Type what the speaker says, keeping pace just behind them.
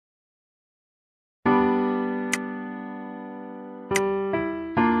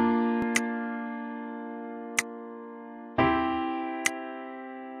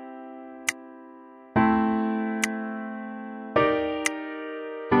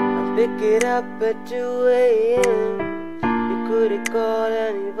Pick it up at 2 a.m. You could've called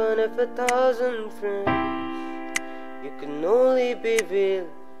any one of 1,000 friends. You can only be real.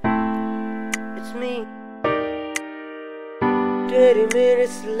 It's me. 20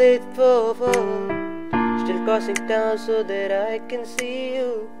 minutes late for work. Still crossing town so that I can see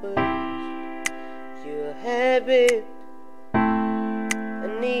you first. You're a habit I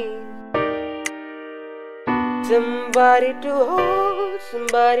need. Somebody to hold,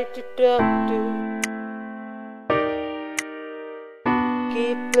 somebody to talk to.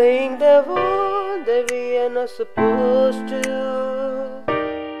 Keep playing the role that we are not supposed to.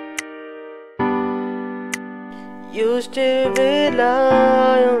 You still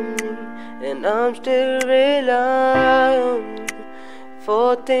rely on me, and I'm still relying on you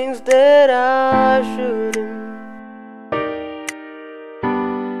for things that I shouldn't.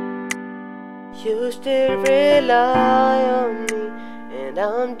 You still rely on me, and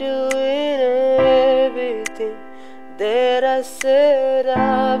I'm doing everything that I said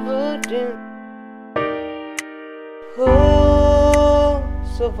I wouldn't. Oh,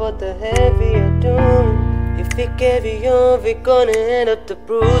 so what the hell we are doing? If we carry on, we're gonna end up the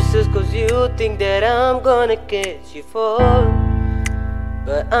bruises, 'cause you think that I'm gonna catch you falling,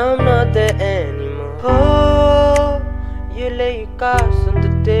 but I'm not there anymore. Oh, you lay your cards on the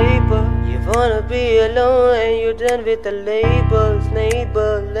table. You wanna be alone and you're done with the labels.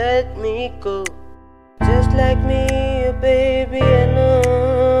 Neighbor, let me go. Just like me, oh baby, I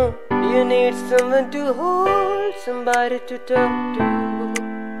know you need someone to hold, somebody to talk to.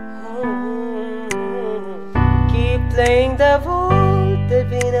 Keep playing the role that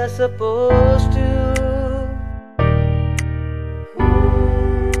we're not supposed to.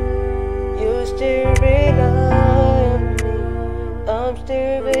 You still rely on me, I'm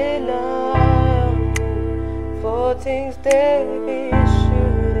still relying on you for things that we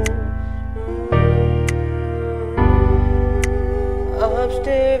shouldn't. I'm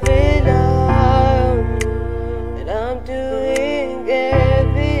still relying on you, and I'm doing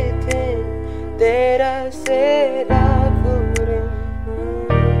everything that I said I wouldn't.